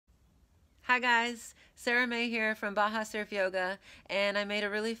Hi guys, Sarah May here from Baja Surf Yoga, and I made a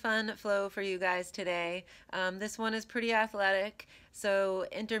really fun flow for you guys today. This one is pretty athletic, so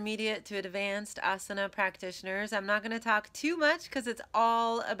intermediate to advanced asana practitioners. I'm not going to talk too much because it's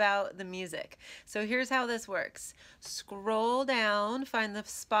all about the music. So here's how this works. Scroll down, find the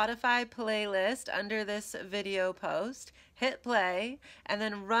Spotify playlist under this video post, hit play, and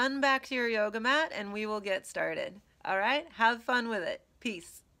then run back to your yoga mat and we will get started. All right, have fun with it.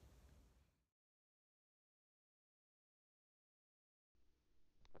 Peace.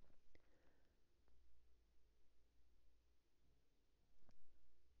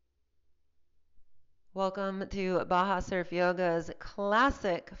 Welcome to Baja Surf Yoga's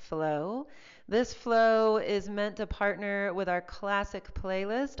classic flow. This flow is meant to partner with our classic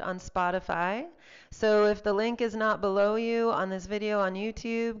playlist on Spotify. So if the link is not below you on this video on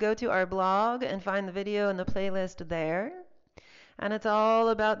YouTube, go to our blog and find the video and the playlist there. And it's all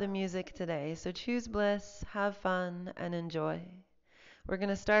about the music today. So choose bliss, have fun, and enjoy. We're going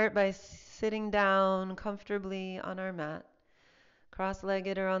to start by sitting down comfortably on our mat.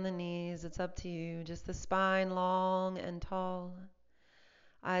 Cross-legged or on the knees, it's up to you. Just the spine long and tall.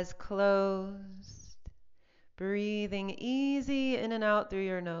 Eyes closed. Breathing easy in and out through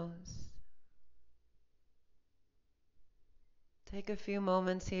your nose. Take a few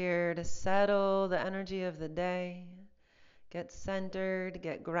moments here to settle the energy of the day. Get centered,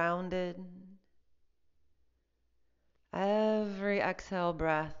 get grounded. Every exhale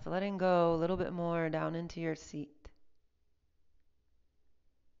breath, letting go a little bit more down into your seat.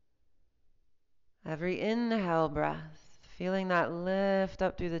 Every inhale breath, feeling that lift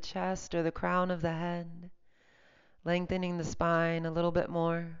up through the chest or the crown of the head, lengthening the spine a little bit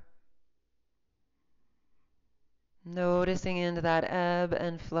more. Noticing into that ebb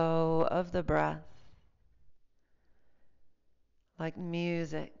and flow of the breath, like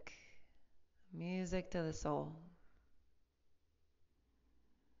music, music to the soul.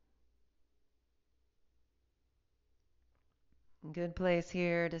 Good place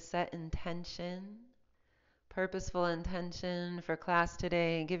here to set intention. Purposeful intention for class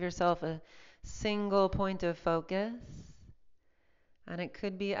today. Give yourself a single point of focus. And it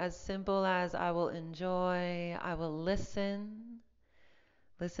could be as simple as I will enjoy, I will listen.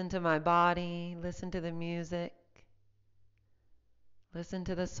 Listen to my body, listen to the music, listen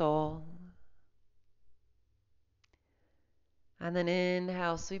to the soul. And then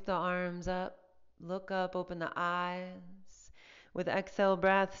inhale, sweep the arms up, look up, open the eyes. With exhale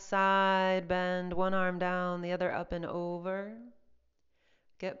breath, side bend, one arm down, the other up and over.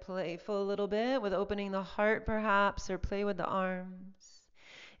 Get playful a little bit with opening the heart perhaps, or play with the arms.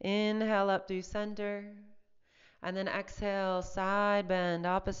 Inhale up through center. And then exhale, side bend,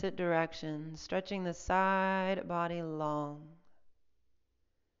 opposite direction, stretching the side body long.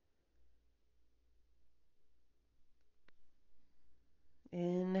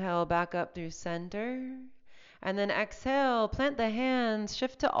 Inhale back up through center. And then exhale, plant the hands,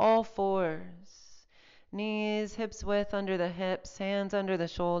 shift to all fours. Knees, hips width under the hips, hands under the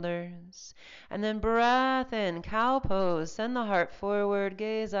shoulders. And then breath in, cow pose. Send the heart forward,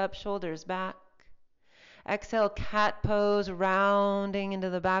 gaze up, shoulders back. Exhale, cat pose, rounding into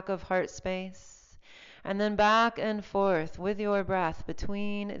the back of heart space. And then back and forth with your breath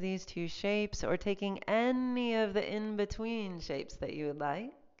between these two shapes, or taking any of the in-between shapes that you would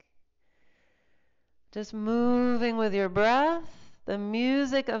like. Just moving with your breath, the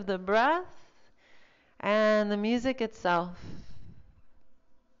music of the breath, and the music itself.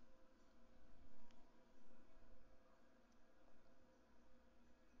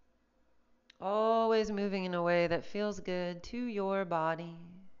 Always moving in a way that feels good to your body.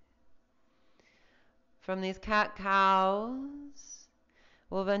 From these cat-cows,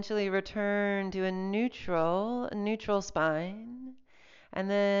 we'll eventually return to a neutral spine. And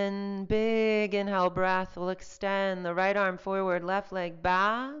then big inhale breath, we'll extend the right arm forward, left leg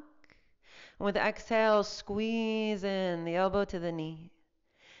back. And with exhale, squeeze in the elbow to the knee.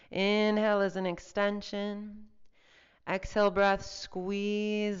 Inhale is an extension. Exhale breath,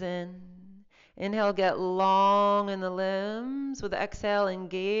 squeeze in. Inhale, get long in the limbs. With exhale,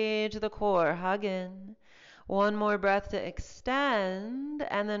 engage the core, hug in. One more breath to extend,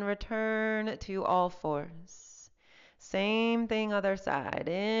 and then return to all fours. Same thing, other side.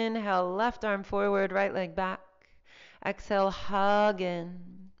 Inhale, left arm forward, right leg back. Exhale, hug in.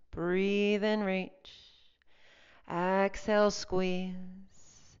 Breathe in, reach. Exhale, squeeze.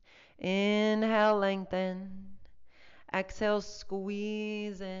 Inhale, lengthen. Exhale,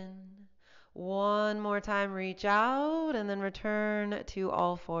 squeeze in. One more time, reach out, and then return to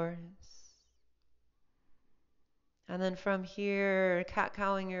all fours. And then from here,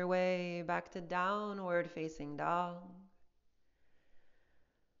 cat-cowing your way back to downward facing dog.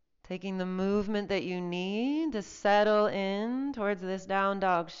 Taking the movement that you need to settle in towards this down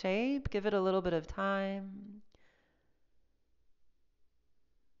dog shape. Give it a little bit of time.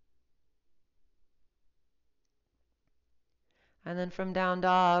 And then from down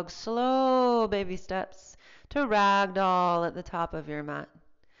dog, slow baby steps to ragdoll at the top of your mat.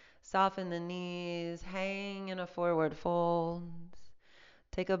 Soften the knees, hang in a forward fold.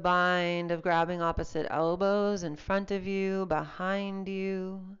 Take a bind of grabbing opposite elbows in front of you, behind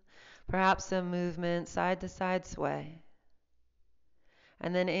you. Perhaps some movement, side to side sway.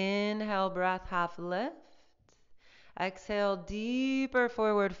 And then inhale, breath, half lift. Exhale, deeper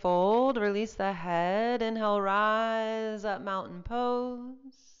forward fold. Release the head. Inhale, rise up, mountain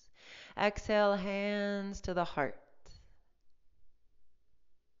pose. Exhale, hands to the heart.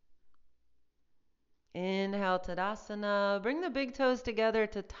 Inhale, Tadasana. Bring the big toes together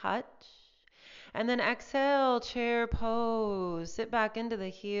to touch. And then exhale, chair pose. Sit back into the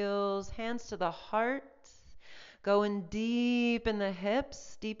heels, hands to the heart. Going deep in the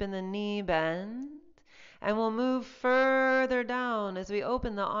hips, deep in the knee bend. And we'll move further down as we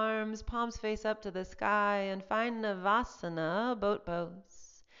open the arms, palms face up to the sky, and find Navasana, boat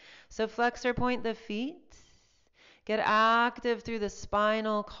pose. So flex or point the feet. Get active through the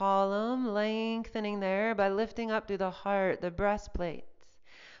spinal column, lengthening there by lifting up through the heart, the breastplate.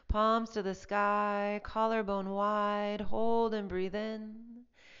 Palms to the sky, collarbone wide, hold and breathe in.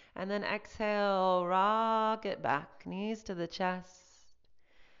 And then exhale, rock it back, knees to the chest.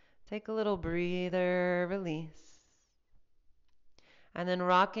 Take a little breather, release. And then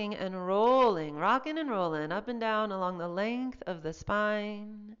rocking and rolling up and down along the length of the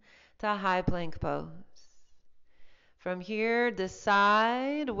spine to high plank pose. From here,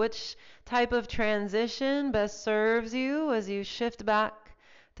 decide which type of transition best serves you as you shift back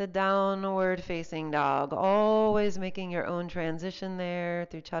to downward facing dog. Always making your own transition there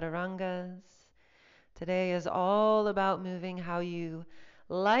through chaturangas. Today is all about moving how you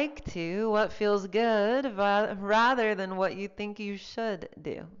like to, what feels good, rather than what you think you should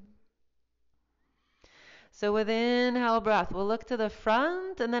do. So with inhale breath, we'll look to the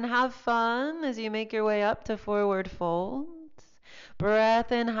front and then have fun as you make your way up to forward fold.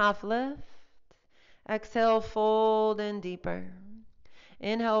 Breath in, half lift. Exhale, fold in deeper.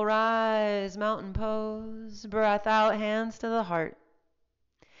 Inhale, rise, mountain pose. Breath out, hands to the heart.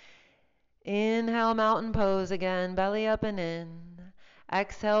 Inhale, mountain pose again, belly up and in.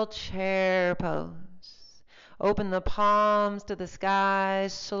 Exhale, chair pose. Open the palms to the sky.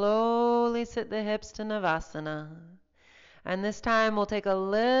 Slowly sit the hips to Navasana. And this time we'll take a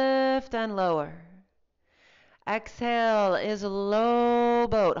lift and lower. Exhale is low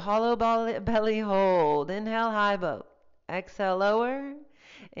boat, hollow belly hold. Inhale, high boat. Exhale, lower.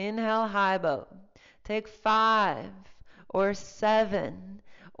 Inhale, high boat. Take 5 or 7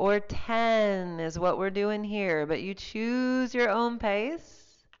 or 10 is what we're doing here, but you choose your own pace.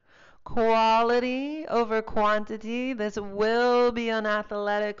 Quality over quantity. This will be an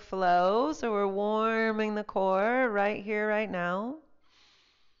athletic flow, so we're warming the core right here, right now.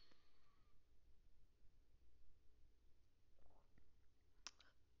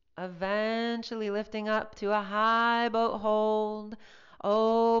 Eventually lifting up to a high boat hold,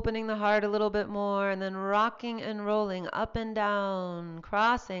 opening the heart a little bit more, and then rocking and rolling up and down,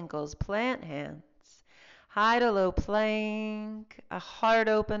 cross ankles, plant hands. High to low plank, a heart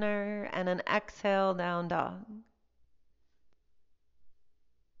opener, and an exhale, down dog.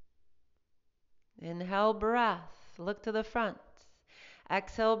 Inhale, breath, look to the front.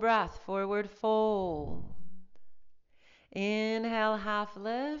 Exhale, breath, forward fold. Inhale, half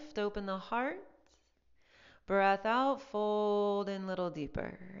lift, open the heart. Breath out, fold in a little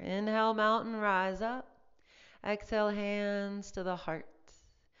deeper. Inhale, mountain, rise up. Exhale, hands to the heart.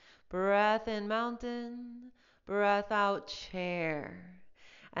 Breath in, mountain. Breath out, chair.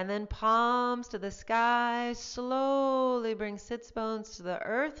 And then palms to the sky. Slowly bring sits bones to the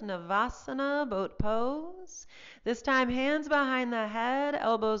earth. Navasana, boat pose. This time, hands behind the head,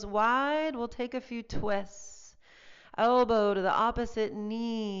 elbows wide. We'll take a few twists. Elbow to the opposite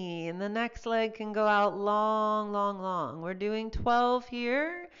knee, and the next leg can go out long, long, long. We're doing 12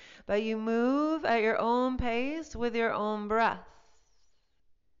 here, but you move at your own pace with your own breath.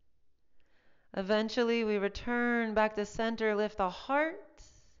 Eventually, we return back to center, lift the heart,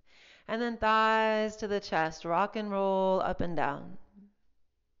 and then thighs to the chest. Rock and roll up and down.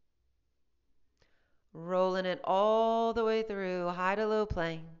 Rolling it all the way through, high to low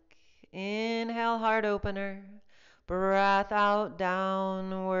plank. Inhale, heart opener. Breath out,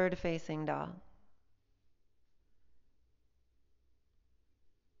 downward facing dog.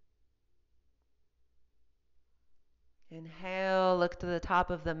 Inhale, look to the top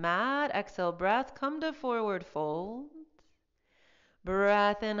of the mat. Exhale, breath, come to forward fold.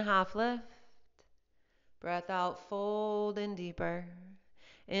 Breath in, half lift. Breath out, fold in deeper.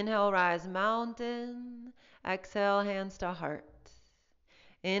 Inhale, rise, mountain. Exhale, hands to heart.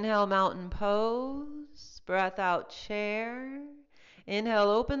 Inhale, mountain pose. Breath out, chair. Inhale,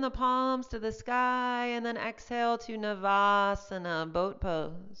 open the palms to the sky, and then exhale to Navasana, boat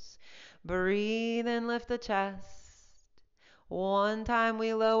pose. Breathe and lift the chest. One time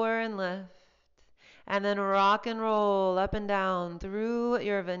we lower and lift. And then rock and roll up and down through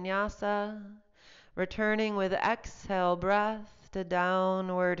your vinyasa, returning with exhale breath to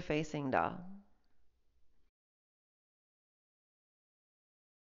downward facing dog.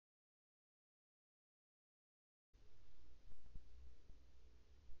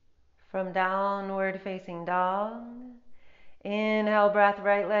 From downward facing dog, inhale, breath,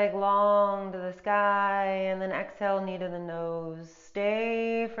 right leg long to the sky, and then exhale, knee to the nose.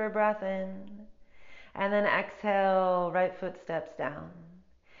 Stay for breath in, and then exhale, right foot steps down.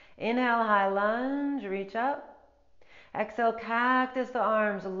 Inhale, high lunge, reach up. Exhale, cactus the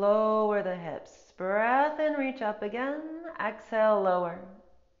arms, lower the hips. Breath in, reach up again. Exhale, lower.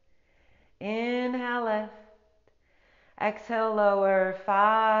 Inhale, lift. Exhale, lower.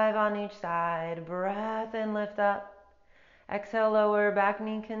 5 on each side. Breath in, lift up. Exhale, lower. Back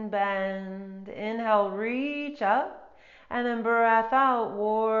knee can bend. Inhale, reach up. And then breath out,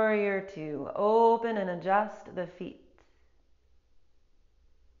 warrior 2. Open and adjust the feet.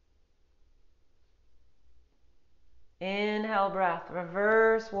 Inhale, breath.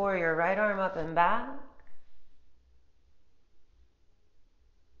 Reverse warrior. Right arm up and back.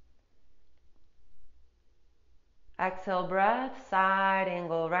 Exhale, breath, side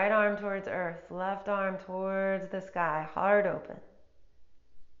angle, right arm towards earth, left arm towards the sky, heart open.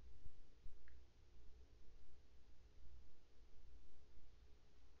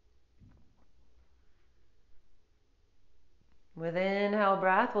 With inhale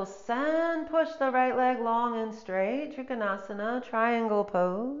breath, we'll send, push the right leg long and straight, Trikonasana, triangle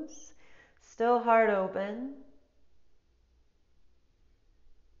pose, still heart open.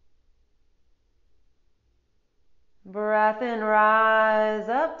 Breath in, rise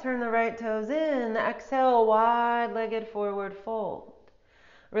up, turn the right toes in, exhale, wide-legged forward fold.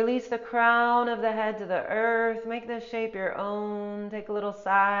 Release the crown of the head to the earth. Make this shape your own. Take a little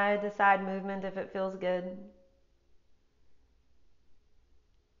side to side movement if it feels good.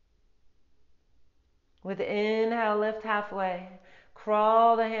 With inhale, lift halfway.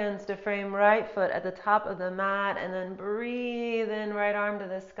 Crawl the hands to frame right foot at the top of the mat, and then breathe in, right arm to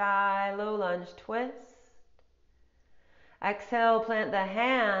the sky, low lunge twist. Exhale, plant the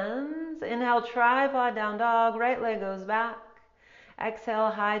hands. Inhale, tripod down dog, right leg goes back.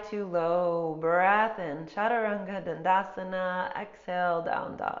 Exhale, high to low. Breath in, Chaturanga Dandasana. Exhale,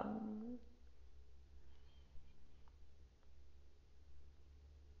 down dog.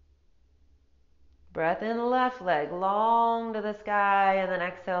 Breath in, left leg long to the sky, and then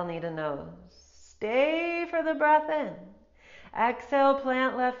exhale, knee to nose. Stay for the breath in. Exhale,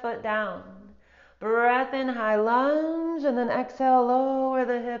 plant left foot down. Breath in, high lunge, and then exhale, lower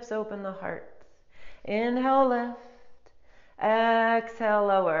the hips, open the heart. Inhale, lift. Exhale,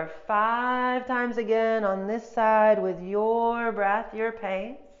 lower. 5 times again on this side with your breath, your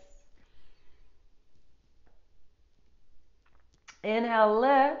pace. Inhale,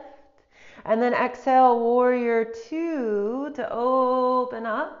 lift. And then exhale, warrior 2 to open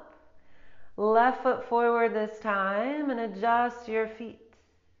up. Left foot forward this time and adjust your feet.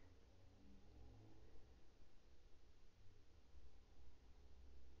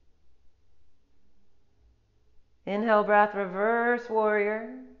 Inhale, breath, reverse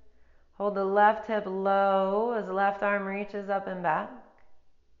warrior. Hold the left hip low as left arm reaches up and back.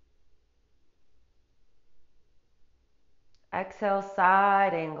 Exhale,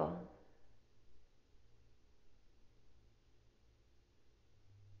 side angle.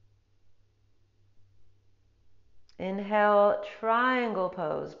 Inhale, triangle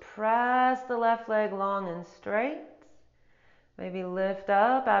pose. Press the left leg long and straight. Maybe lift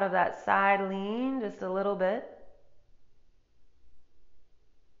up out of that side lean just a little bit.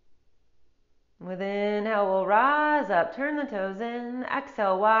 With inhale, we'll rise up, turn the toes in.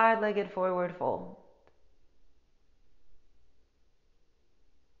 Exhale, wide-legged forward fold.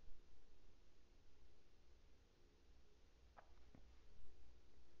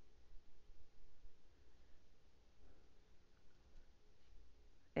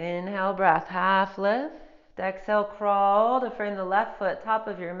 Inhale, breath, half lift. Exhale, crawl to frame the left foot, top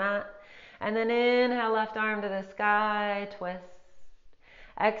of your mat. And then inhale, left arm to the sky, twist.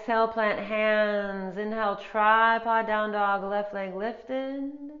 Exhale, plant hands. Inhale, tripod down dog, left leg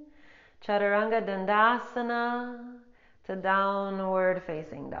lifted. Chaturanga Dandasana to downward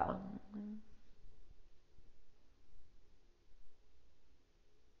facing dog.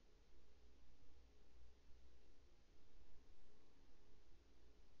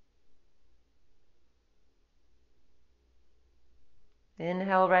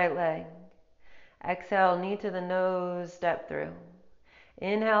 Inhale, right leg. Exhale, knee to the nose, step through.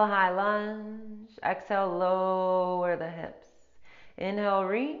 Inhale, high lunge. Exhale, lower the hips. Inhale,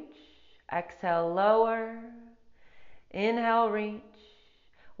 reach. Exhale, lower. Inhale, reach.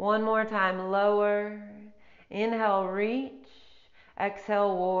 One more time, lower. Inhale, reach.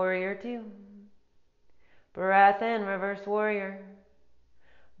 Exhale, warrior two. Breath in, reverse warrior.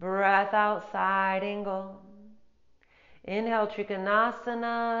 Breath out, side angle. Inhale,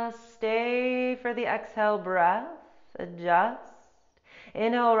 Trikonasana. Stay for the exhale breath. Adjust.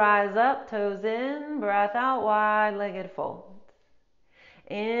 Inhale, rise up, toes in. Breath out, wide-legged fold.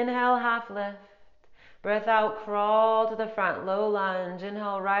 Inhale, half lift. Breath out, crawl to the front, low lunge.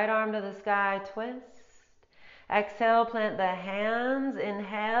 Inhale, right arm to the sky, twist. Exhale, plant the hands.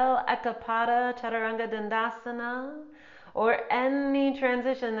 Inhale, Ekapada, Chaturanga Dandasana, or any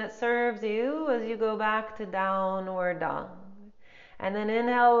transition that serves you as you go back to downward dog. And then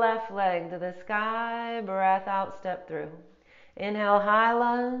inhale, left leg to the sky, breath out, step through. Inhale, high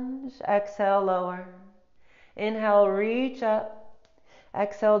lunge. Exhale, lower. Inhale, reach up.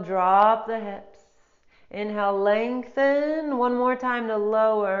 Exhale, drop the hips. Inhale, lengthen. One more time to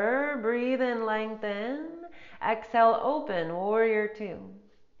lower. Breathe in, lengthen. Exhale, open, warrior two.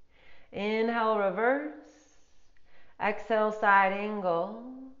 Inhale, reverse. Exhale, side angle.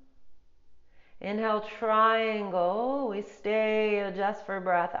 Inhale, triangle. We stay, adjust for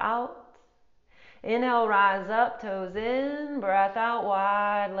breath out. Inhale, rise up, toes in. Breath out,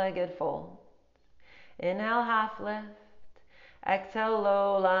 wide-legged fold. Inhale, half lift. Exhale,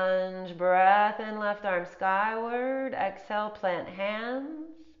 low lunge. Breath in, left arm skyward. Exhale, plant hands.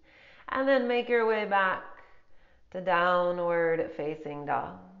 And then make your way back to downward facing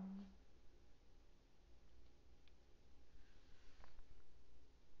dog.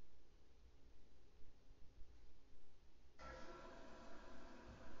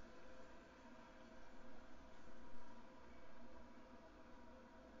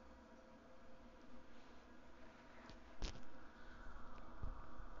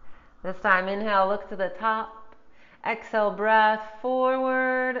 This time, inhale, look to the top. Exhale, breath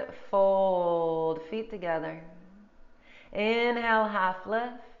forward, fold, feet together. Inhale, half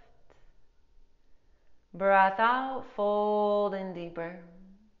lift. Breath out, fold in deeper.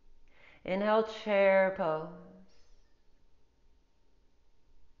 Inhale, chair pose.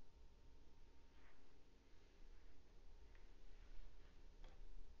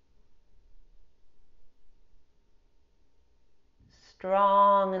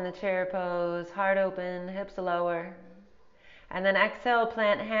 Strong in the chair pose, heart open, hips lower. And then exhale,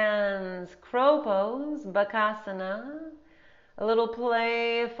 plant hands, crow pose, Bakasana. A little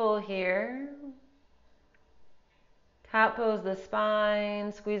playful here. Cat pose the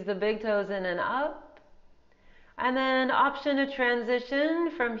spine, squeeze the big toes in and up. And then option to transition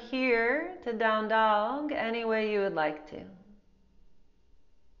from here to down dog any way you would like to.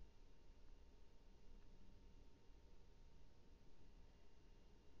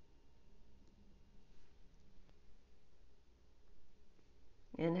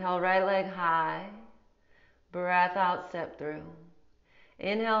 Inhale, right leg high. Breath out, step through.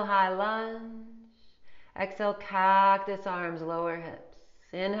 Inhale, high lunge. Exhale, cactus arms, lower hips.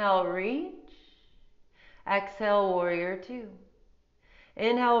 Inhale, reach. Exhale, warrior two.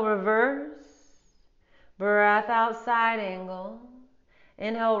 Inhale, reverse. Breath out, side angle.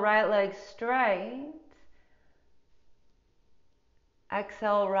 Inhale, right leg straight.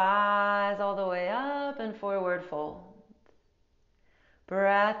 Exhale, rise all the way up and forward fold.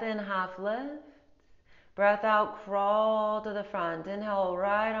 Breath in, half lift. Breath out, crawl to the front. Inhale,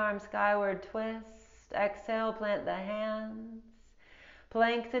 right arm skyward twist. Exhale, plant the hands.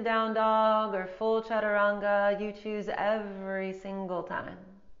 Plank to down dog or full chaturanga. You choose every single time.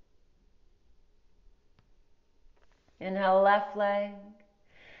 Inhale, left leg.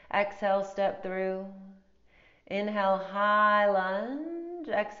 Exhale, step through. Inhale, high lunge.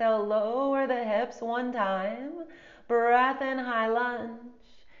 Exhale, lower the hips one time. Breath in, high lunge.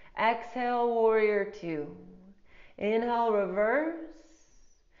 Exhale, warrior two. Inhale, reverse.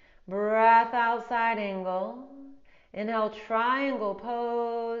 Breath out, side angle. Inhale, triangle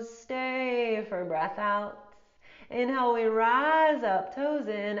pose. Stay for breath out. Inhale, we rise up, toes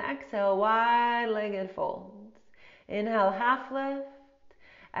in. Exhale, wide-legged folds. Inhale, half lift.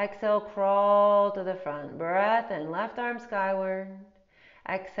 Exhale, crawl to the front. Breath in, left arm skyward.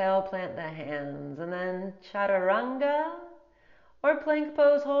 Exhale, plant the hands. And then chaturanga or plank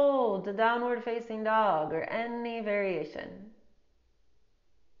pose hold to downward facing dog or any variation.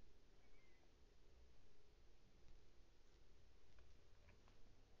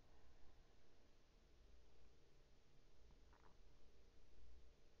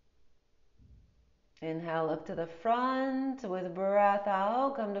 Inhale, look to the front with breath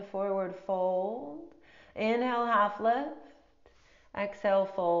out. Come to forward fold. Inhale, half lift. Exhale,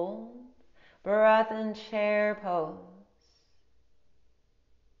 fold. Breath in, chair pose.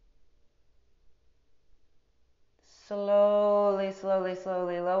 Slowly, slowly,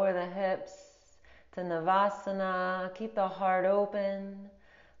 slowly lower the hips to Navasana. Keep the heart open.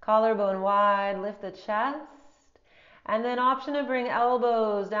 Collarbone wide, lift the chest. And then option to bring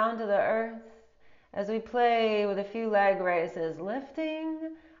elbows down to the earth as we play with a few leg raises, lifting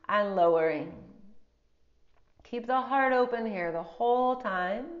and lowering. Keep the heart open here the whole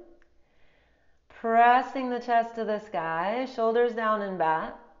time. Pressing the chest to the sky, shoulders down and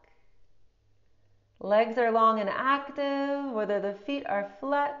back. Legs are long and active, whether the feet are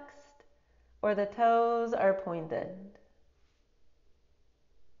flexed or the toes are pointed.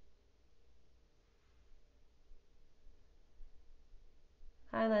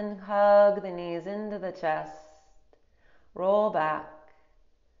 And then hug the knees into the chest. Roll back.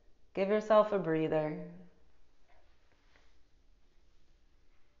 Give yourself a breather.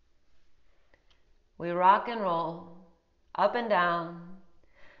 We rock and roll, up and down.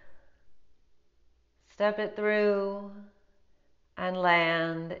 Step it through and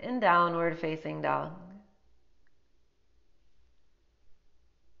land in downward facing dog.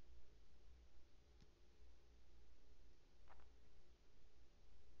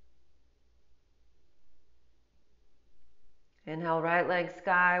 Inhale, right leg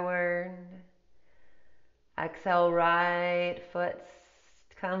skyward. Exhale, right foot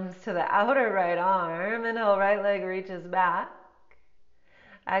comes to the outer right arm. Inhale, right leg reaches back.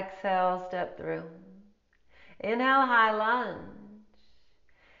 Exhale, step through. Inhale, high lunge.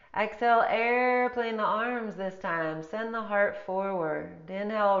 Exhale, airplane the arms this time. Send the heart forward.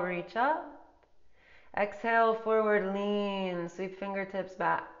 Inhale, reach up. Exhale, forward lean. Sweep fingertips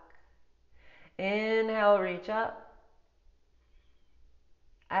back. Inhale, reach up.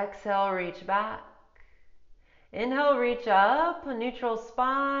 Exhale, reach back. Inhale, reach up, neutral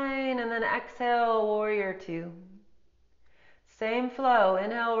spine, and then exhale, warrior two. Same flow.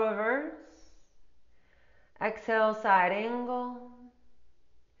 Inhale, reverse. Exhale, side angle.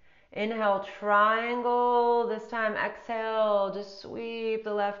 Inhale, triangle. This time, exhale, just sweep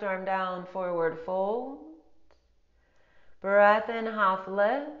the left arm down, forward fold. Breath in, half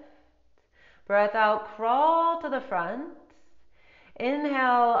lift. Breath out, crawl to the front.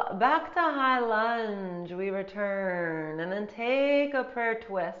 Inhale, back to high lunge. We return, and then take a prayer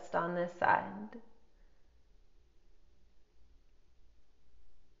twist on this side.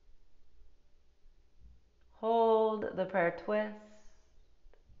 Hold the prayer twist.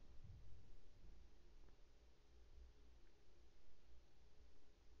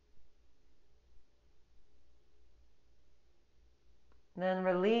 Then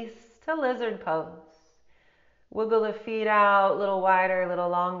release to lizard pose. Wiggle the feet out, a little wider, a little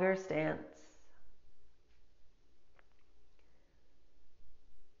longer stance.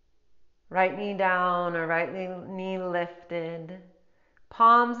 Right knee down or right knee lifted.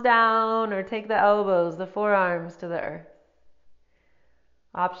 Palms down or take the elbows, the forearms to the earth.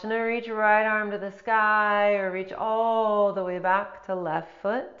 Option to reach right arm to the sky or reach all the way back to left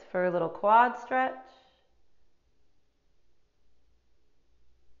foot for a little quad stretch.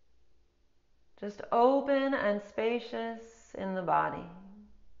 Just open and spacious in the body.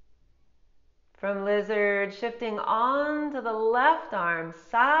 From lizard, shifting on to the left arm,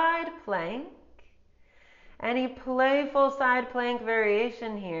 side plank. Any playful side plank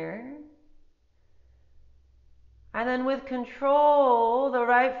variation here. And then with control, the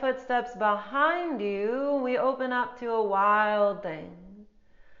right foot steps behind you. We open up to a wild thing.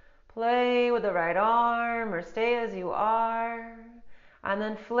 Play with the right arm or stay as you are. And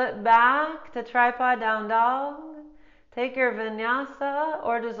then flip back to tripod down dog. Take your vinyasa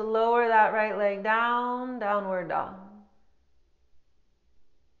or just lower that right leg down, downward dog.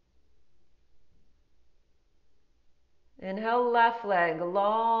 Inhale, left leg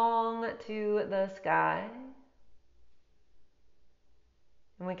long to the sky.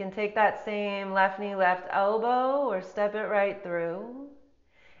 And we can take that same left knee, left elbow or step it right through.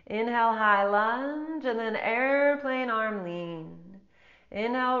 Inhale, high lunge, and then airplane arm lean.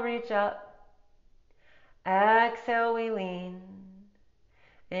 Inhale, reach up. Exhale, we lean.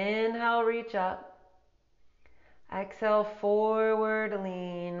 Inhale, reach up. Exhale, forward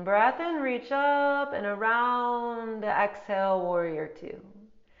lean. Breath in, reach up and around. Exhale, warrior two.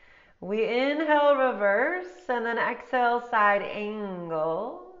 We inhale, reverse, and then exhale, side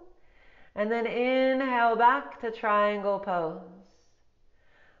angle. And then inhale back to triangle pose.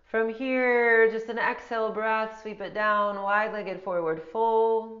 From here, just an exhale breath, sweep it down, wide-legged forward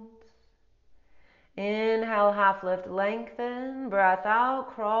fold. Inhale, half lift, lengthen. Breath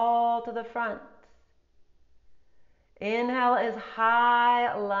out, crawl to the front. Inhale is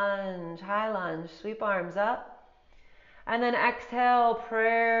high lunge, sweep arms up. And then exhale,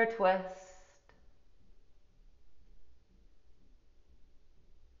 prayer twist.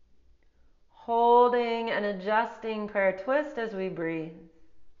 Holding and adjusting prayer twist as we breathe.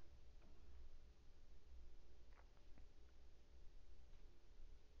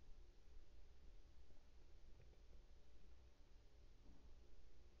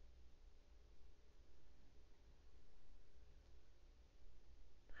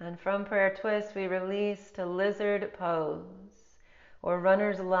 And from prayer twist, we release to lizard pose or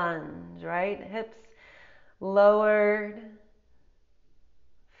runner's lunge, right? Hips lowered,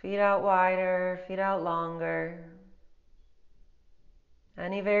 feet out wider, feet out longer.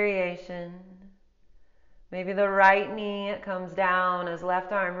 Any variation. Maybe the right knee comes down as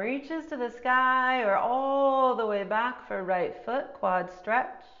left arm reaches to the sky, or all the way back for right foot, quad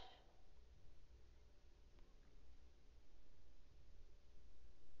stretch.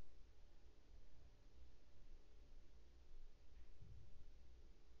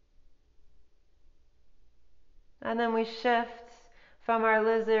 And then we shift from our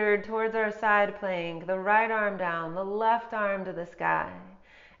lizard towards our side plank, the right arm down, the left arm to the sky.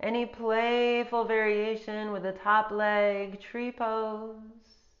 Any playful variation with the top leg, tree pose.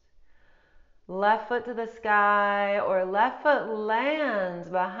 Left foot to the sky, or left foot lands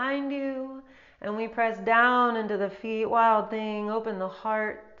behind you, and we press down into the feet, wild thing, open the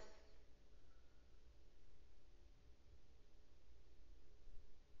heart.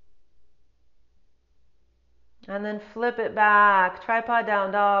 And then flip it back, tripod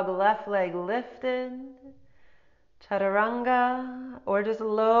down dog, left leg lifted, chaturanga, or just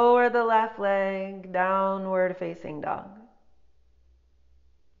lower the left leg, downward facing dog.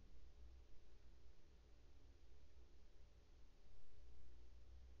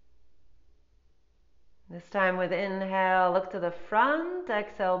 This time with inhale, look to the front,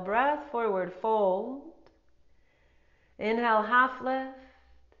 exhale, breath, forward fold. Inhale, half lift.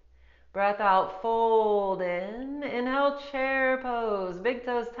 Breath out, fold in. Inhale, chair pose, big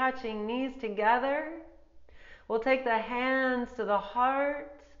toes touching, knees together. We'll take the hands to the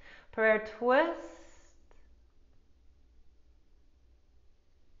heart, prayer twist.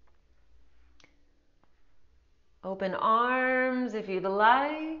 Open arms if you'd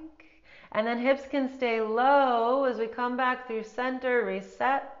like. And then hips can stay low as we come back through center,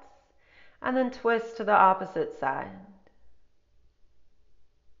 reset, and then twist to the opposite side.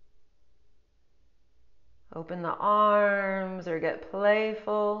 Open the arms or get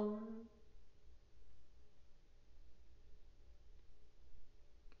playful.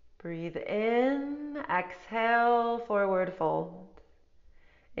 Breathe in, exhale, forward fold.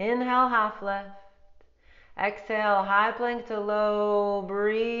 Inhale, half lift. Exhale, high plank to low.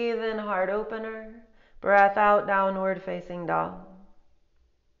 Breathe in, heart opener. Breath out, downward facing dog.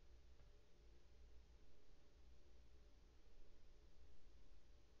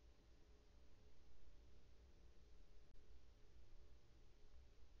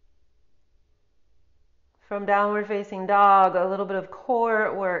 From downward facing dog, a little bit of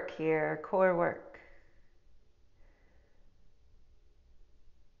core work here, core work.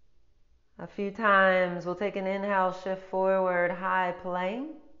 A few times we'll take an inhale, shift forward, high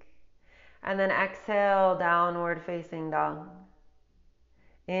plank, and then exhale, downward facing dog.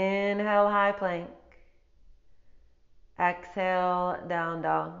 Inhale, high plank. Exhale, down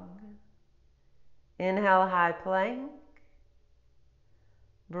dog. Inhale, high plank.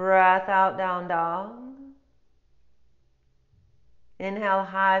 Breath out, down dog. Inhale,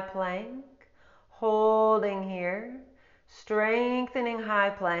 high plank. Holding here. Strengthening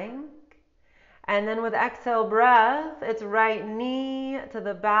high plank. And then with exhale breath, it's right knee to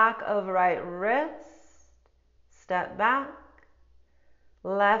the back of right wrist. Step back.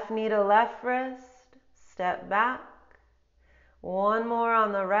 Left knee to left wrist. Step back. One more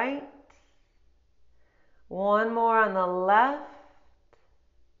on the right. One more on the left.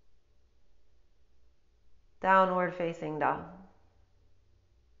 Downward facing dog.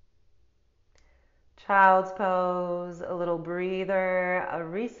 Child's pose, a little breather, a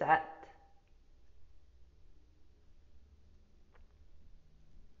reset.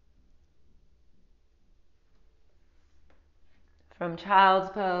 From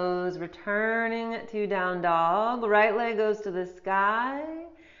child's pose, returning to down dog. Right leg goes to the sky.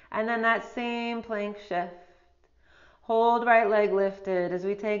 And then that same plank shift. Hold right leg lifted as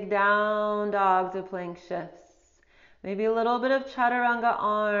we take down dog to plank shifts. Maybe a little bit of chaturanga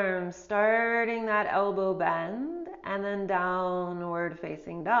arms, starting that elbow bend, and then downward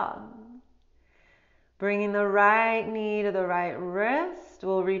facing dog. Bringing the right knee to the right wrist.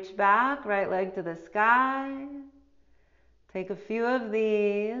 We'll reach back, right leg to the sky. Take a few of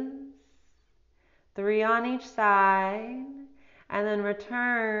these, 3 on each side, and then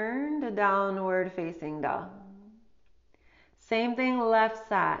return to downward facing dog. Same thing, left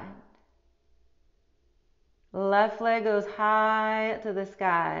side. Left leg goes high to the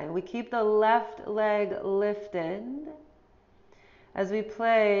sky. We keep the left leg lifted. As we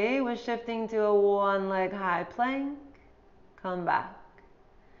play, we're shifting to a 1 leg high plank. Come back.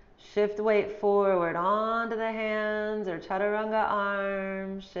 Shift weight forward onto the hands or chaturanga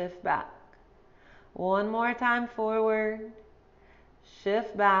arms. Shift back. 1 more time forward.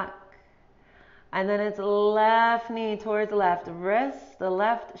 Shift back. And then it's left knee towards left wrist. The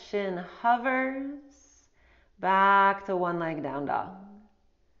left shin hovers. Back to 1 leg down dog.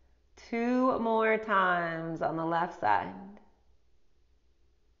 2 more times on the left side.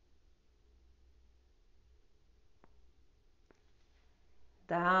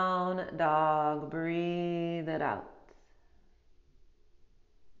 Down dog, breathe it out.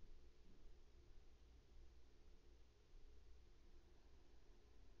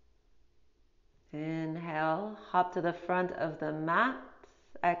 Inhale, hop to the front of the mat.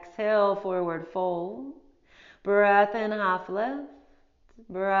 Exhale, forward fold. Breath in, half lift.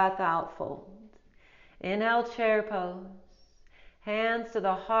 Breath out, fold. Inhale, chair pose. Hands to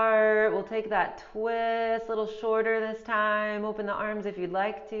the heart. We'll take that twist, a little shorter this time. Open the arms if you'd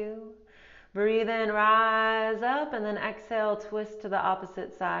like to. Breathe in, rise up, and then exhale, twist to the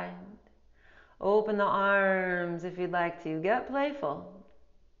opposite side. Open the arms if you'd like to. Get playful.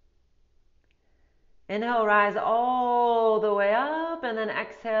 Inhale, rise all the way up, and then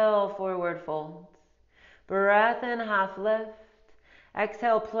exhale, forward fold. Breath in, half lift.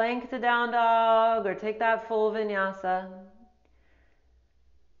 Exhale, plank to down dog, or take that full vinyasa.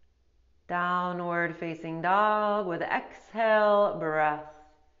 Downward facing dog with exhale, breath.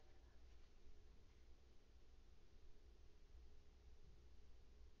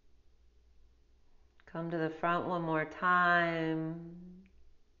 Come to the front 1 more time.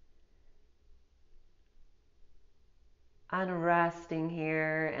 And resting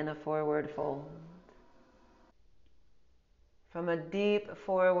here in a forward fold. From a deep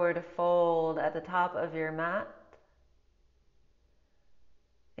forward fold at the top of your mat.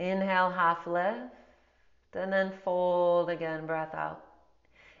 Inhale, half lift, and then fold again, breath out.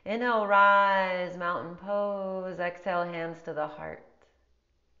 Inhale, rise, mountain pose. Exhale, hands to the heart.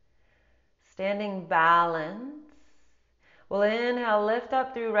 Standing balance. We'll inhale, lift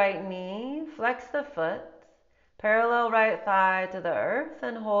up through right knee, flex the foot, parallel right thigh to the earth,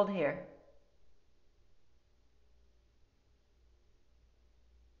 and hold here.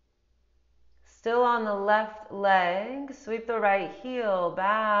 Still on the left leg, sweep the right heel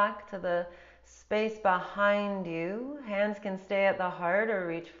back to the space behind you. Hands can stay at the heart or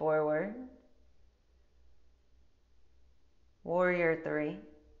reach forward. Warrior 3.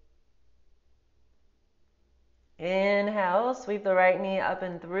 Inhale, sweep the right knee up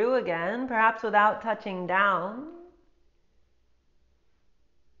and through again, perhaps without touching down.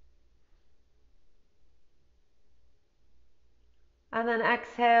 And then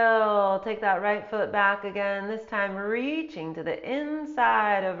exhale, take that right foot back again, this time reaching to the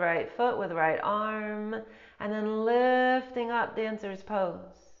inside of right foot with right arm, and then lifting up, dancer's pose.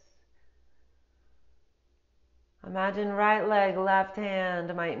 Imagine right leg, left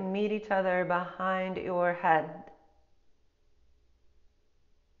hand might meet each other behind your head.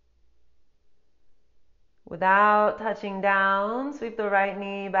 Without touching down, sweep the right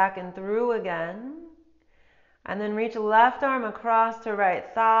knee back and through again. And then reach left arm across to right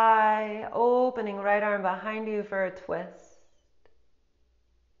thigh, opening right arm behind you for a twist.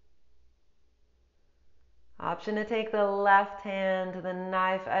 Option to take the left hand to the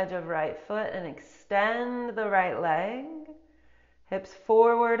knife edge of right foot and extend the right leg. Hips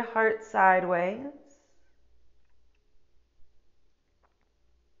forward, heart sideways.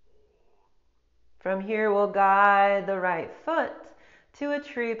 From here, we'll guide the right foot to a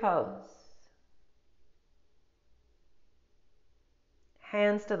tree pose.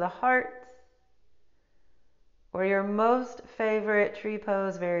 Hands to the heart, or your most favorite tree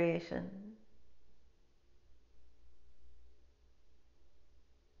pose variation.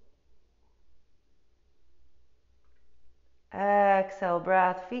 Exhale,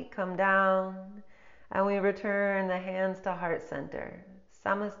 breath, feet come down, and we return the hands to heart center.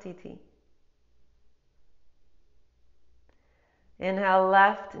 Samastiti. Inhale,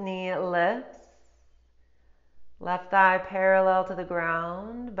 left knee lifts. Left thigh parallel to the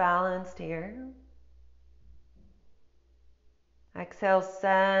ground, balanced here. Exhale,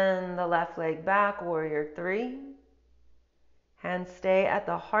 send the left leg back, warrior three. Hands stay at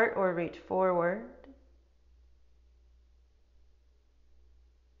the heart or reach forward.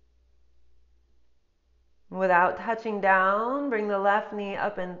 Without touching down, bring the left knee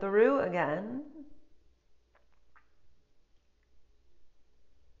up and through again.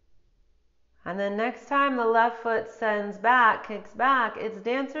 And then next time the left foot sends back, kicks back, it's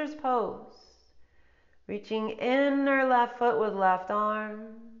dancer's pose. Reaching inner left foot with left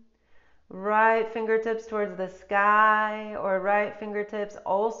arm. Right fingertips towards the sky, or right fingertips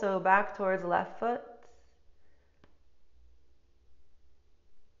also back towards left foot.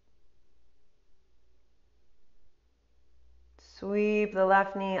 Sweep the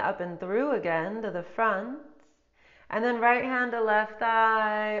left knee up and through again to the front. And then right hand to left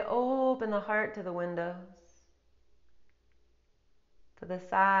thigh, open the heart to the windows, to the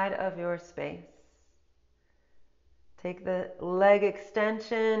side of your space. Take the leg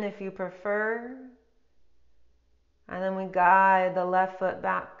extension if you prefer. And then we guide the left foot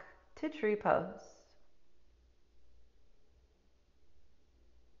back to tree pose.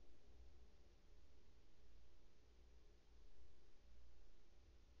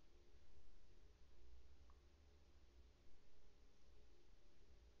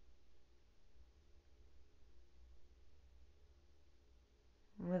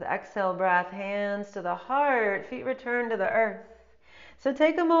 With exhale breath, hands to the heart, feet return to the earth. So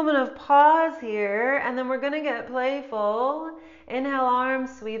take a moment of pause here, and then we're going to get playful. Inhale,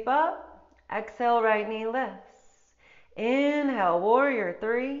 arms sweep up. Exhale, right knee lifts. Inhale, warrior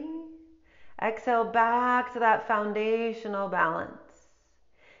three. Exhale, back to that foundational balance.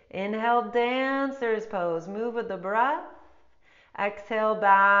 Inhale, dancer's pose. Move with the breath. Exhale,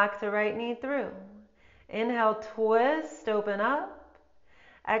 back to right knee through. Inhale, twist, open up.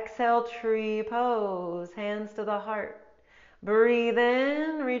 Exhale, tree pose, hands to the heart. Breathe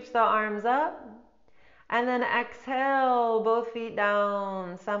in, reach the arms up. And then exhale, both feet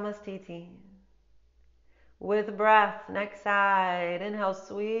down, Samastiti. With breath, next side. Inhale,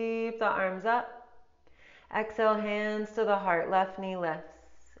 sweep the arms up. Exhale, hands to the heart, left knee lifts.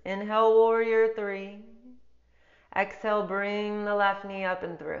 Inhale, warrior three. Exhale, bring the left knee up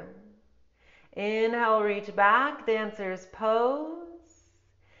and through. Inhale, reach back, dancer's pose.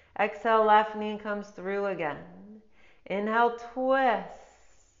 Exhale, left knee comes through again. Inhale, twist.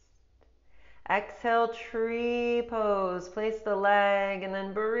 Exhale, tree pose. Place the leg and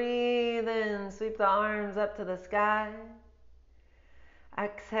then breathe in. Sweep the arms up to the sky.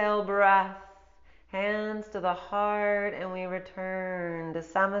 Exhale, breath. Hands to the heart, and we return to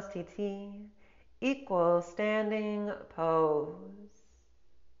Samastiti, equal standing pose.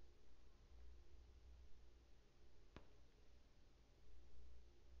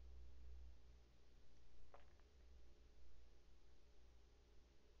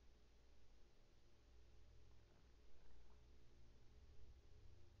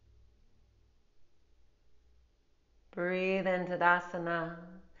 Breathe into Tadasana.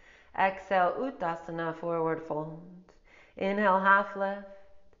 Exhale, Uttasana, forward fold. Inhale, half lift.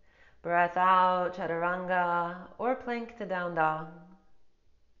 Breath out, Chaturanga, or plank to down dog.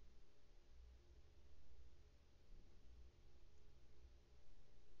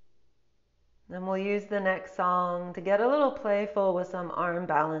 Then we'll use the next song to get a little playful with some arm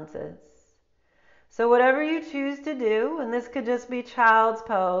balances. So whatever you choose to do, and this could just be child's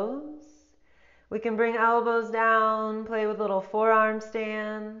pose. We can bring elbows down, play with little forearm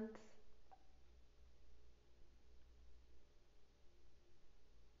stands.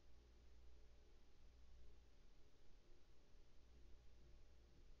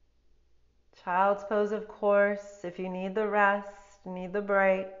 Child's pose, of course, if you need the rest, need the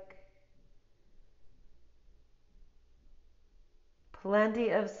break.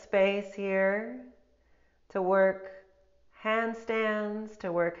 Plenty of space here to work handstands,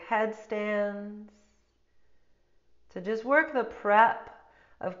 to work headstands, to just work the prep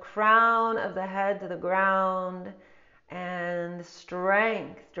of crown of the head to the ground and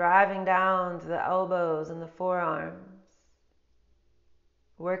strength driving down to the elbows and the forearms.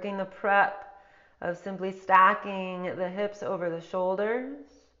 Working the prep of simply stacking the hips over the shoulders.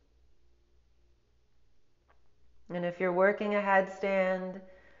 And if you're working a headstand,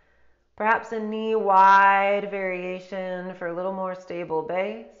 perhaps a knee-wide variation for a little more stable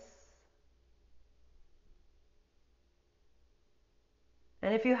base.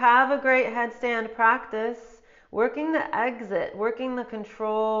 And if you have a great headstand practice, working the exit, working the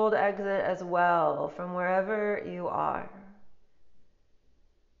controlled exit as well from wherever you are.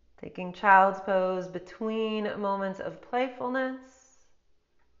 Taking child's pose between moments of playfulness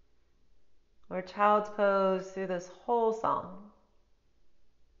or child's pose through this whole song.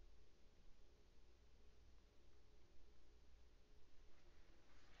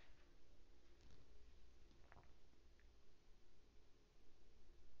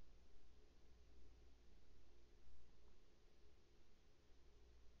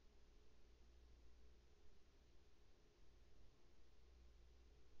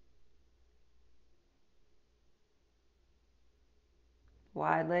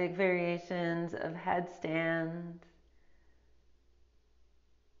 Wide leg variations of headstand.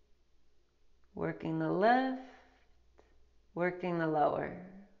 Working the lift, working the lower.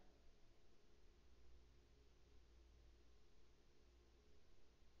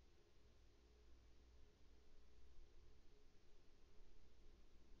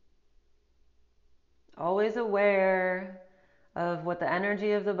 Always aware of what the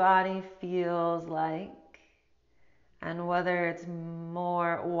energy of the body feels like and whether it's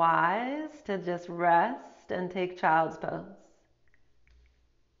more wise to just rest and take child's pose.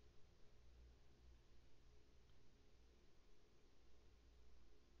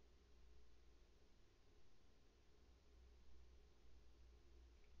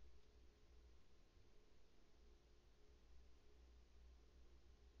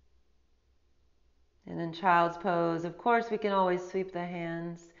 And in child's pose, of course, we can always sweep the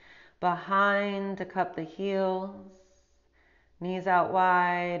hands behind to cup the heels, knees out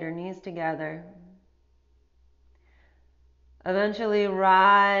wide or knees together. Eventually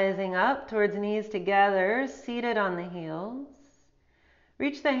rising up towards knees together, seated on the heels.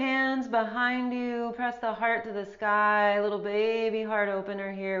 Reach the hands behind you, press the heart to the sky, little baby heart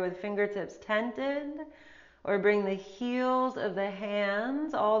opener here with fingertips tented, or bring the heels of the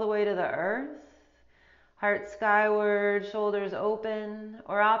hands all the way to the earth. Heart skyward, shoulders open,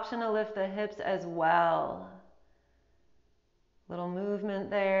 or option to lift the hips as well. Little movement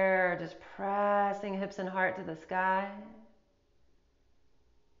there, just pressing hips and heart to the sky.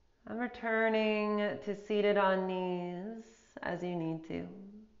 I'm returning to seated on knees as you need to.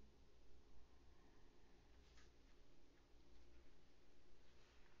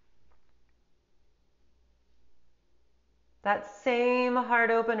 That same heart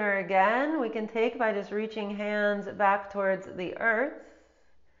opener again, we can take by just reaching hands back towards the earth.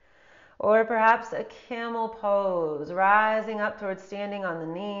 Or perhaps a camel pose, rising up towards standing on the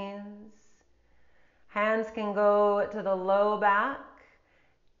knees. Hands can go to the low back.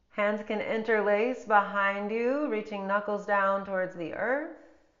 Hands can interlace behind you, reaching knuckles down towards the earth.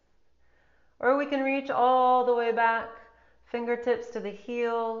 Or we can reach all the way back, fingertips to the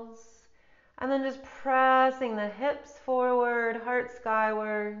heels. And then just pressing the hips forward, heart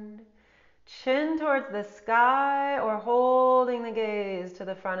skyward, chin towards the sky, or holding the gaze to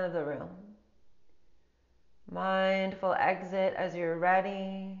the front of the room. Mindful exit as you're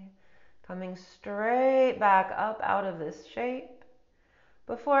ready, coming straight back up out of this shape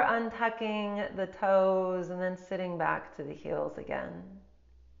before untucking the toes and then sitting back to the heels again.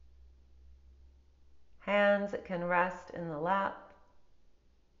 Hands can rest in the lap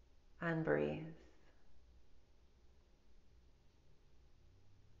and breathe.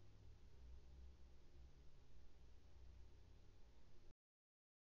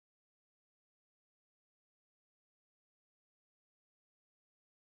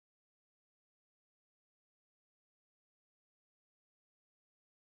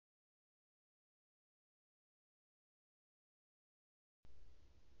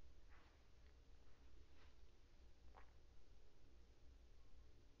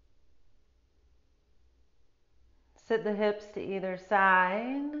 Sit the hips to either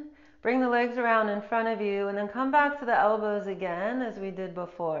side. Bring the legs around in front of you and then come back to the elbows again as we did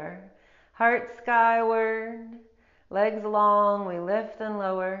before. Heart skyward, legs long, we lift and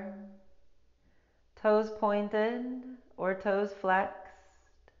lower. Toes pointed or toes flexed.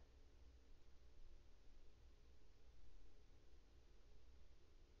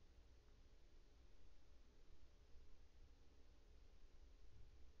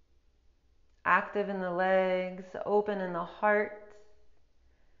 Active in the legs, open in the heart.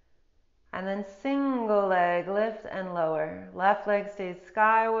 And then single leg, lift and lower. Left leg stays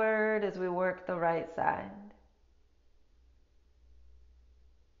skyward as we work the right side.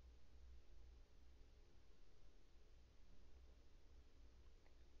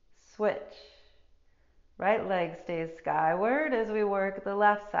 Switch. Right leg stays skyward as we work the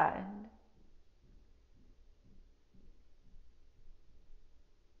left side.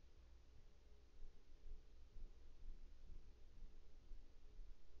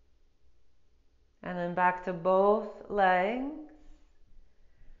 And then back to both legs.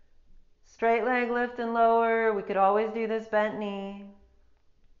 Straight leg lift and lower. We could always do this bent knee.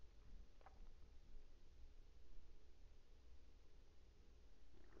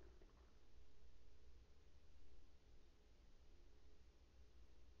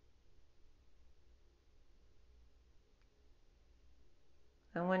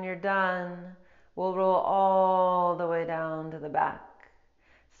 And when you're done, we'll roll all the way down to the back.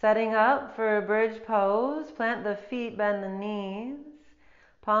 Setting up for a bridge pose, plant the feet, bend the knees.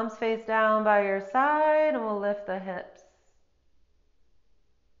 Palms face down by your side, and we'll lift the hips.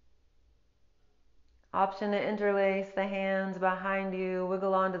 Option to interlace the hands behind you,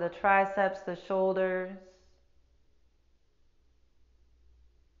 wiggle onto the triceps, the shoulders.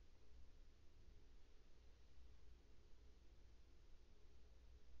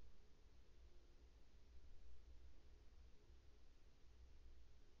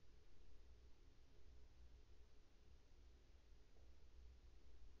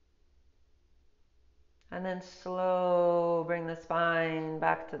 And then slow, bring the spine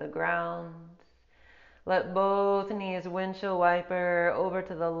back to the ground. Let both knees windshield wiper over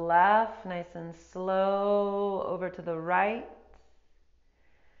to the left, nice and slow, over to the right.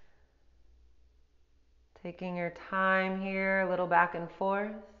 Taking your time here, a little back and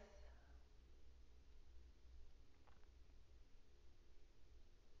forth.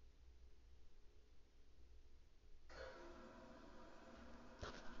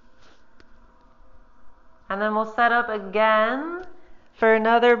 And then we'll set up again for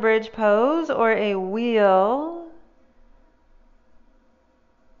another bridge pose or a wheel.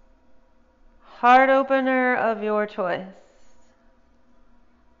 Heart opener of your choice.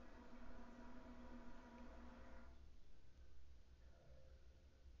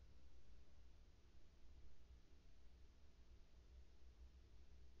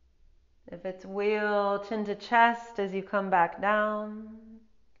 If it's wheel, chin to chest as you come back down.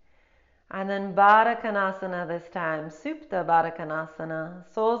 And then Baddha Konasana this time, Supta Baddha Konasana.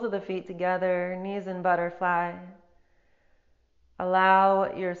 Soles of the feet together, knees in butterfly.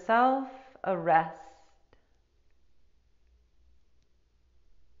 Allow yourself a rest.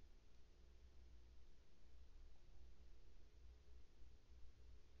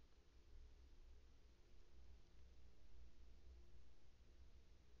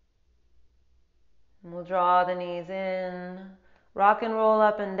 And we'll draw the knees in. Rock and roll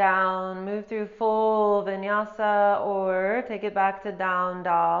up and down. Move through full vinyasa or take it back to down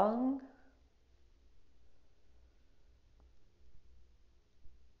dog.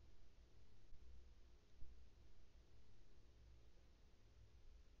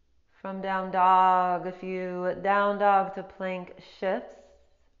 From down dog, a few down dog to plank shifts.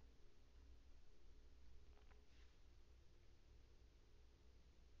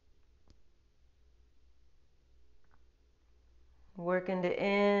 Working to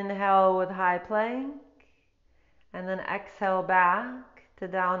inhale with high plank and then exhale back to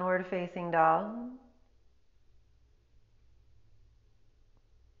downward facing dog.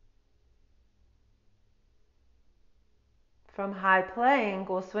 From high plank,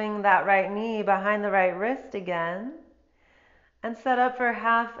 we'll swing that right knee behind the right wrist again and set up for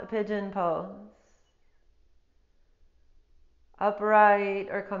half pigeon pose. Upright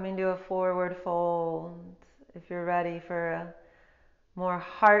or coming to a forward fold if you're ready for a more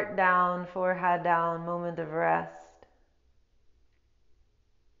heart down, forehead down moment of rest.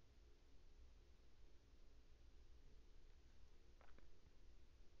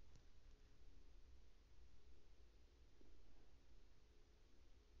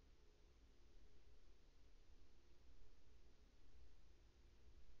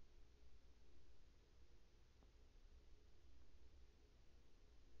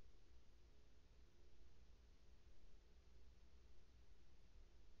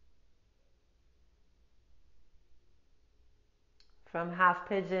 From half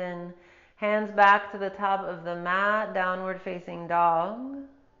pigeon, hands back to the top of the mat, downward facing dog.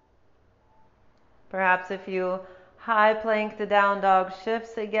 Perhaps a few high plank to down dog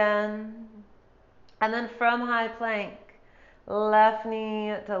shifts again. And then from high plank, left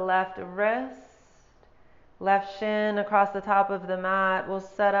knee to left wrist, left shin across the top of the mat. We'll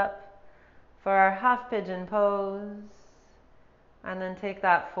set up for our half pigeon pose and then take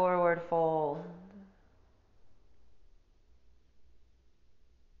that forward fold.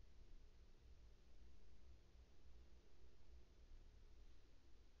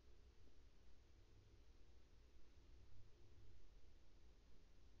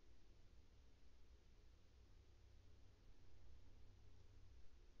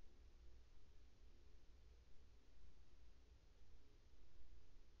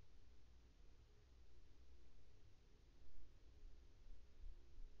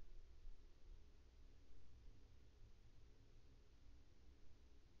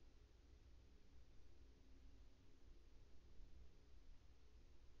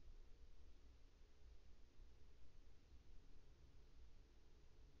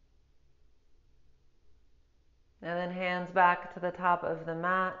 And then hands back to the top of the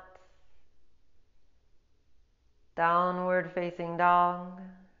mat. Downward facing dog.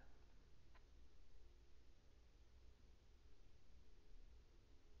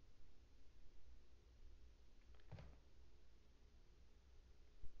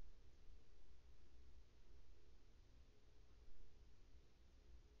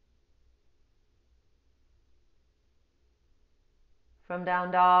 From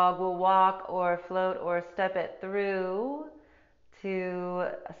down dog, we'll walk or float or step it through to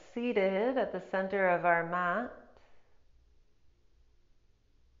seated at the center of our mat.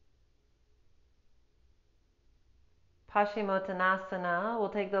 Paschimottanasana, we'll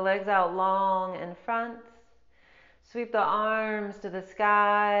take the legs out long in front, sweep the arms to the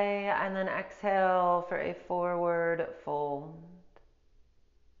sky, and then exhale for a forward fold.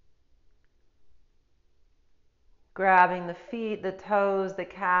 Grabbing the feet, the toes, the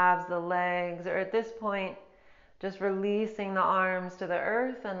calves, the legs, or at this point, just releasing the arms to the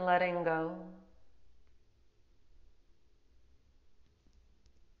earth and letting go.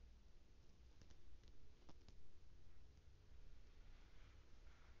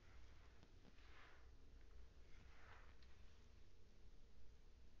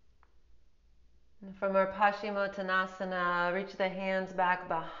 And from our Paschimottanasana, reach the hands back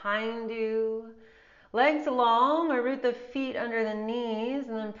behind you. Legs long or root the feet under the knees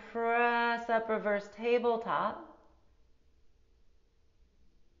and then press up reverse tabletop.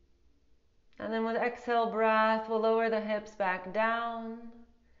 And then with exhale breath, we'll lower the hips back down.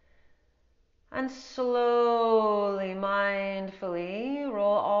 And slowly, mindfully,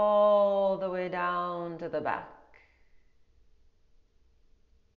 roll all the way down to the back.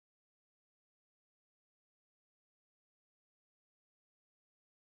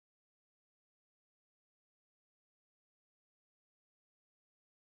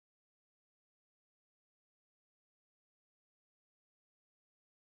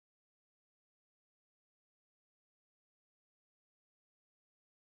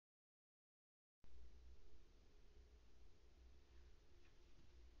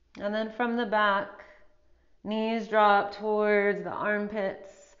 And then from the back, knees drop towards the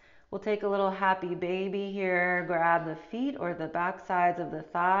armpits. We'll take a little happy baby here. Grab the feet or the back sides of the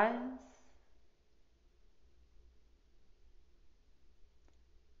thighs.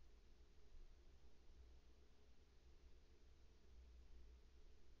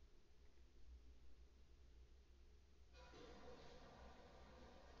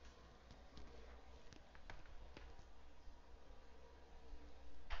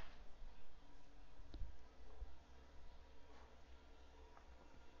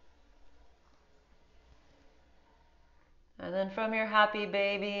 And then from your happy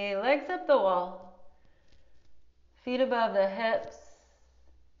baby, legs up the wall. Feet above the hips.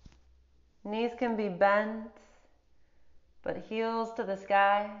 Knees can be bent, but heels to the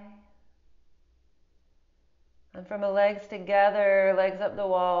sky. And from the legs together, legs up the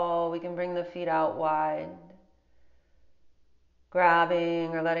wall, we can bring the feet out wide. Grabbing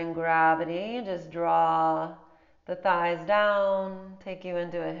or letting gravity just draw the thighs down, take you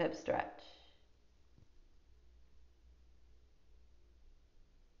into a hip stretch.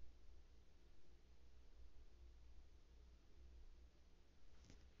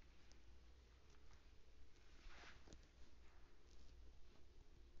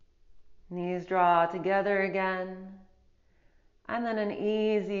 Knees draw together again. And then an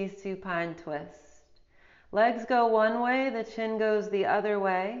easy supine twist. Legs go one way, the chin goes the other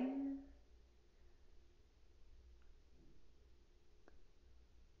way.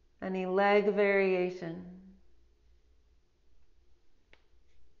 Any leg variation.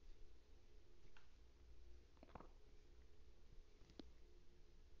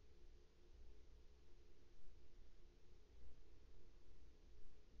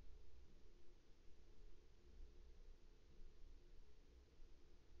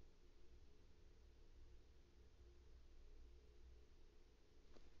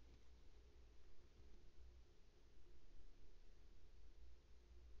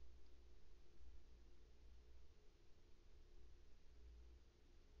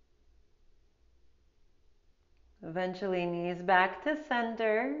 Eventually knees back to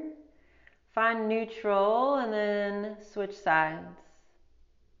center. Find neutral and then switch sides.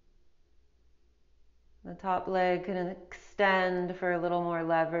 The top leg can extend for a little more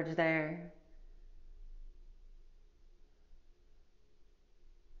leverage there.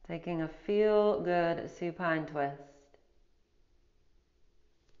 Taking a feel good supine twist.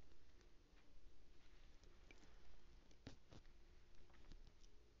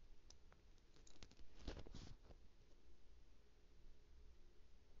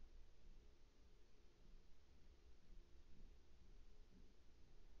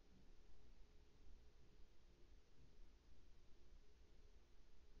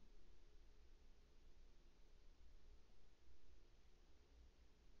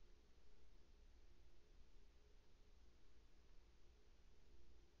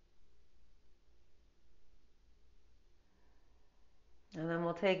 And then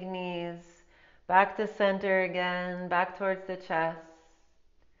we'll take knees back to center again, back towards the chest.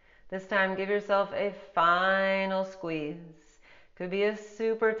 This time, give yourself a final squeeze. Could be a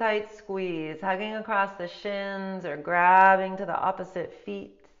super tight squeeze, hugging across the shins or grabbing to the opposite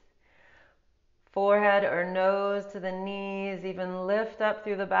feet. Forehead or nose to the knees, even lift up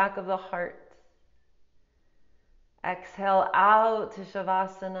through the back of the heart. Exhale out to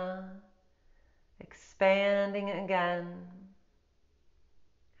Shavasana, expanding again.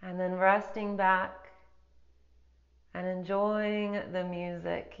 And then resting back and enjoying the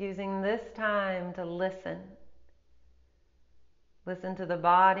music, using this time to listen. Listen to the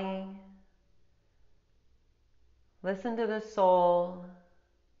body, listen to the soul,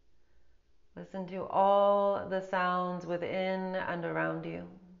 listen to all the sounds within and around you.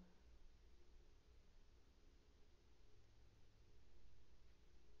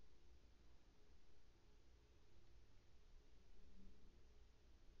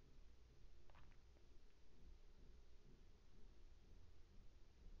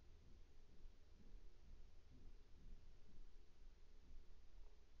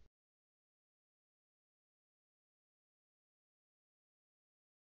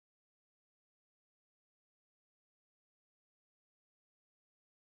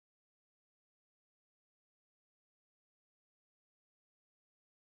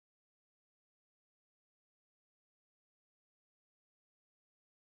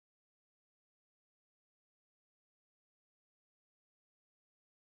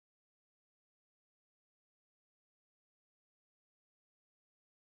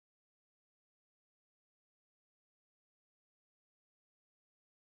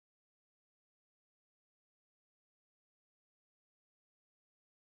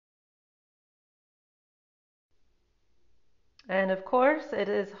 And of course, it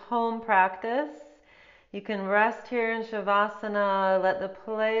is home practice. You can rest here in Shavasana, let the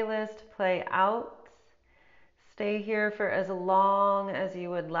playlist play out. Stay here for as long as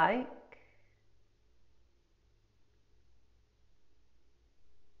you would like.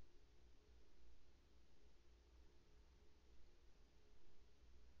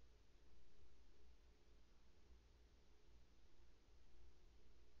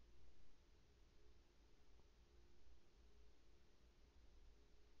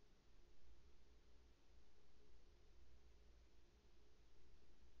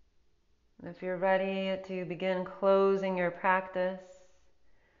 If you're ready to begin closing your practice,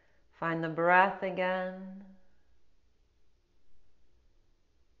 find the breath again.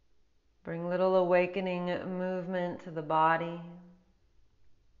 Bring little awakening movement to the body.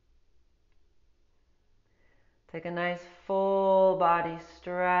 Take a nice full body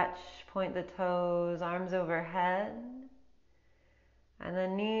stretch, point the toes, arms overhead. And the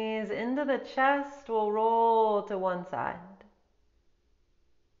knees into the chest will roll to one side.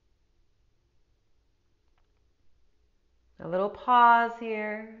 A little pause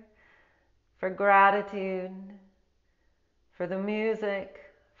here for gratitude, for the music,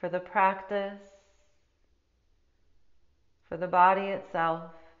 for the practice, for the body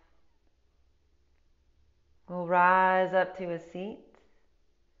itself. We'll rise up to a seat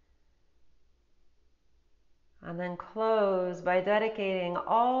and then close by dedicating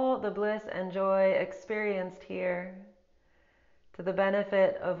all the bliss and joy experienced here to the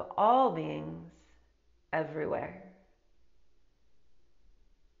benefit of all beings everywhere.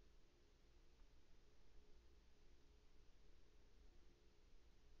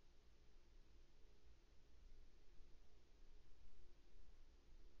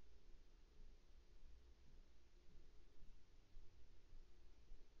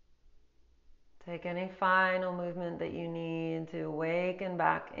 Take any final movement that you need to awaken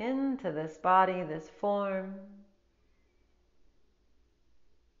back into this body, this form.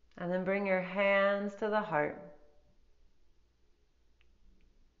 And then bring your hands to the heart.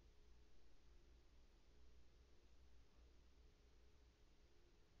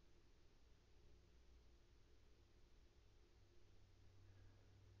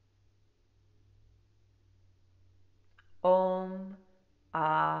 Om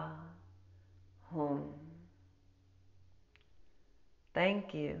Ah Hum.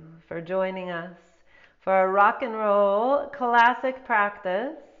 Thank you for joining us for our rock and roll classic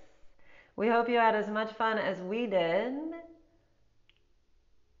practice. We hope you had as much fun as we did.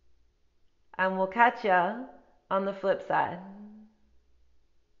 And we'll catch ya on the flip side.